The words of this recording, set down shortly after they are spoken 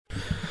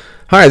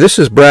Hi, this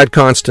is Brad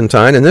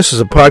Constantine, and this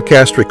is a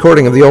podcast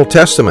recording of the Old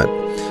Testament.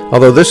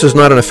 Although this is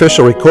not an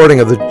official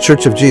recording of the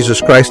Church of Jesus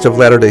Christ of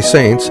Latter-day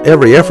Saints,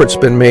 every effort's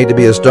been made to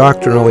be as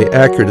doctrinally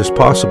accurate as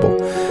possible.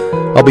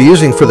 I'll be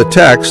using for the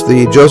text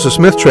the Joseph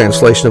Smith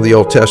translation of the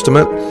Old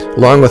Testament,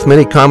 along with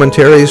many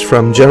commentaries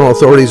from general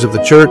authorities of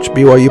the Church,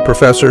 BYU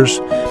professors,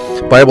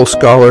 Bible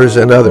scholars,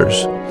 and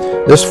others.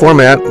 This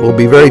format will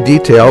be very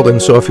detailed,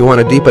 and so if you want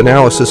a deep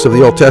analysis of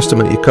the Old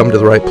Testament, you come to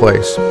the right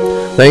place.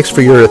 Thanks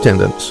for your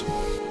attendance.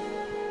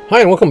 Hi,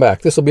 and welcome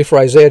back. This will be for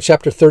Isaiah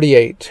chapter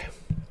 38.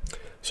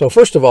 So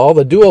first of all,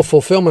 the dual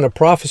fulfillment of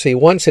prophecy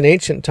once in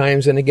ancient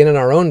times and again in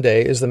our own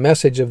day is the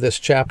message of this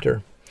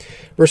chapter.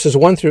 Verses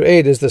 1 through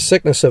 8 is the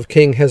sickness of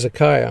King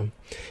Hezekiah.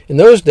 In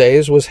those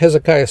days was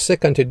Hezekiah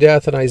sick unto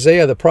death, and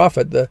Isaiah the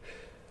prophet, the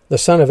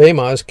son of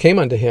Amoz, came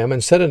unto him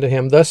and said unto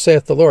him, Thus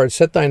saith the Lord,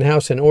 Set thine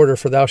house in order,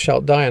 for thou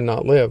shalt die and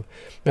not live.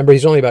 Remember,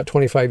 he's only about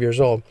 25 years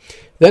old.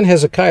 Then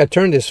Hezekiah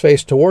turned his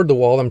face toward the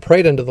wall and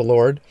prayed unto the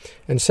Lord,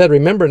 and said,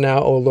 Remember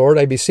now, O Lord,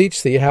 I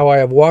beseech thee, how I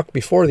have walked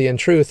before thee in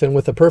truth and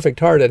with a perfect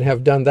heart, and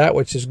have done that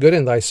which is good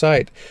in thy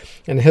sight.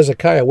 And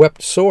Hezekiah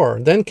wept sore.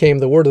 Then came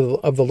the word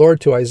of the Lord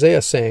to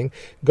Isaiah, saying,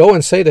 Go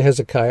and say to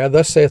Hezekiah,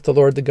 Thus saith the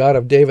Lord, the God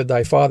of David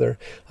thy father,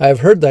 I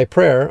have heard thy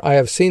prayer, I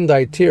have seen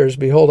thy tears,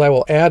 behold, I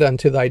will add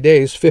unto thy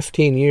days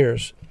 15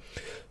 years.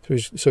 So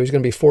he's going to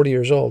be 40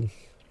 years old.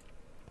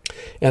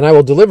 And I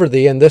will deliver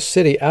thee and this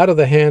city out of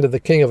the hand of the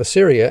king of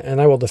Assyria,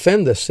 and I will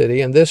defend this city,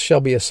 and this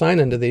shall be a sign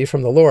unto thee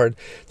from the Lord,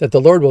 that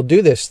the Lord will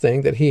do this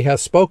thing that he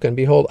hath spoken.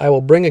 Behold, I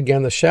will bring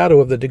again the shadow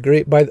of the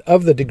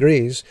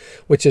degrees,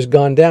 which is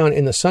gone down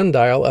in the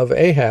sundial of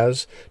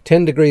Ahaz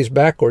 10 degrees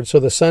backward, so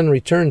the sun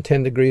returned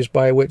 10 degrees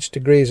by which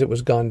degrees it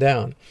was gone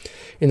down.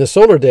 In the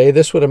solar day,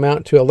 this would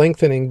amount to a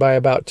lengthening by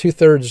about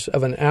 2/3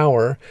 of an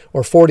hour,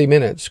 or 40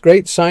 minutes.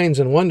 Great signs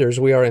and wonders,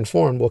 we are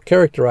informed, will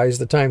characterize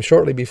the time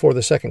shortly before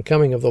the second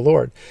coming of the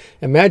Lord.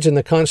 Imagine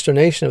the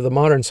consternation of the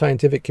modern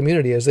scientific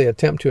community as they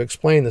attempt to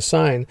explain the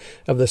sign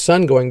of the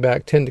sun going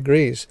back 10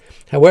 degrees.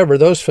 However,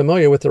 those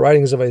familiar with the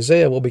writings of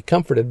Isaiah will be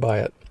comforted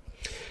by it.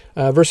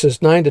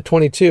 Verses 9 to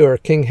 22 are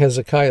King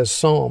Hezekiah's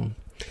psalm.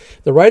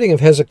 The writing of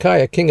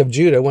Hezekiah, king of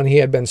Judah, when he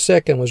had been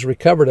sick and was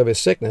recovered of his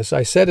sickness,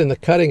 I said in the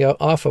cutting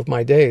off of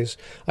my days,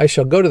 I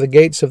shall go to the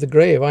gates of the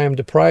grave, I am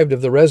deprived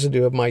of the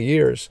residue of my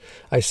years.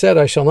 I said,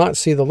 I shall not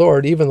see the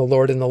Lord, even the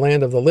Lord, in the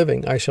land of the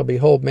living. I shall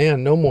behold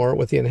man no more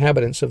with the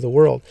inhabitants of the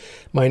world.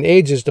 Mine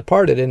age is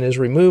departed and is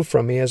removed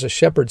from me as a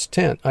shepherd's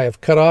tent. I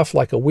have cut off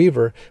like a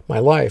weaver my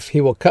life.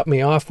 He will cut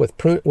me off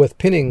with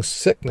pining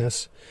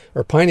sickness.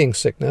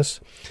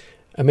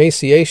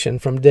 Emaciation,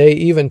 from day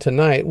even to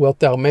night wilt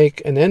thou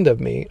make an end of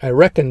me. I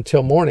reckon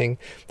till morning,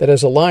 that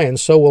as a lion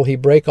so will he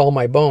break all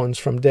my bones.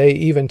 From day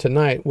even to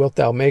night wilt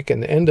thou make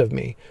an end of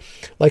me.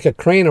 Like a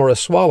crane or a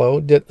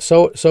swallow,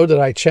 so did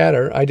I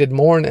chatter. I did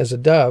mourn as a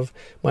dove.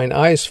 Mine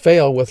eyes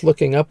fail with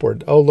looking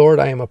upward. O Lord,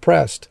 I am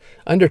oppressed.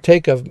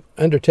 Undertake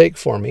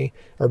for me,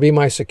 or be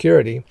my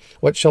security.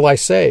 What shall I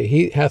say?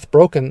 He hath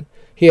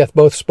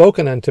both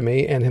spoken unto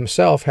me, and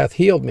himself hath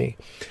healed me.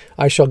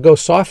 I shall go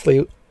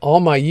softly all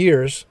my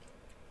years,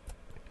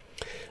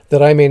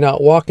 that I may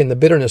not walk in the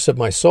bitterness of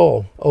my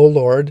soul. O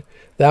Lord,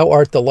 thou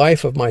art the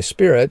life of my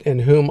spirit, in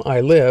whom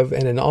I live,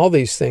 and in all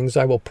these things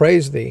I will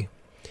praise thee.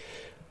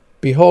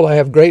 Behold, I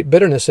have great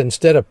bitterness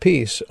instead of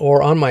peace,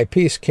 or on my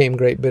peace came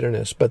great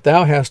bitterness. But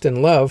thou hast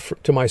in love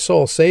to my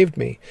soul saved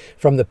me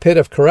from the pit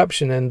of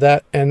corruption,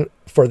 and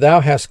for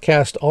thou hast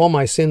cast all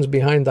my sins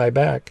behind thy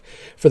back.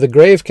 For the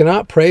grave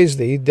cannot praise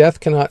thee,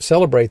 death cannot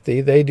celebrate thee,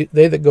 they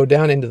that go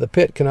down into the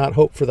pit cannot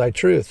hope for thy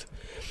truth.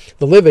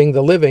 The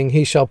living,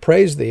 he shall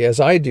praise thee, as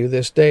I do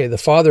this day. The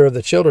father of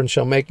the children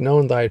shall make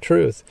known thy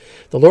truth.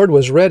 The Lord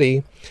was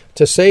ready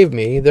to save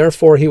me,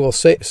 therefore he will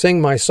sing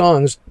my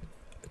songs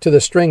to the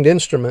stringed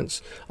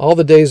instruments all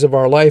the days of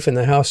our life in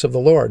the house of the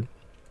Lord.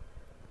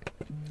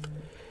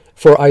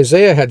 For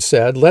Isaiah had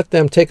said, Let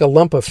them take a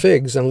lump of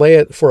figs, and lay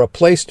it for a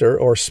plaister,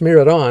 or smear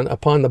it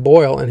upon the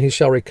boil, and he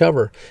shall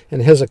recover.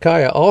 And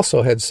Hezekiah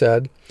also had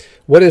said,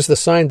 What is the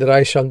sign that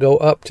I shall go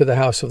up to the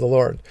house of the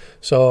Lord?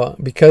 So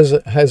because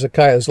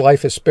Hezekiah's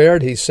life is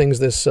spared, he sings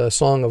this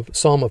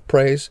psalm of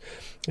praise.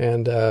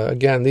 And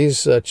again,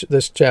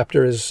 this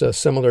chapter is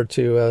similar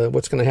to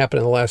what's going to happen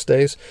in the last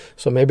days.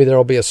 So maybe there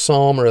will be a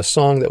psalm or a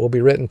song that will be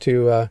written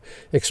to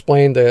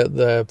explain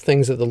the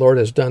things that the Lord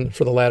has done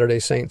for the Latter-day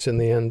Saints in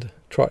the end,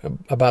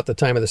 about the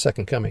time of the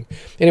second coming.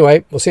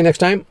 Anyway, we'll see you next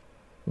time.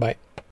 Bye.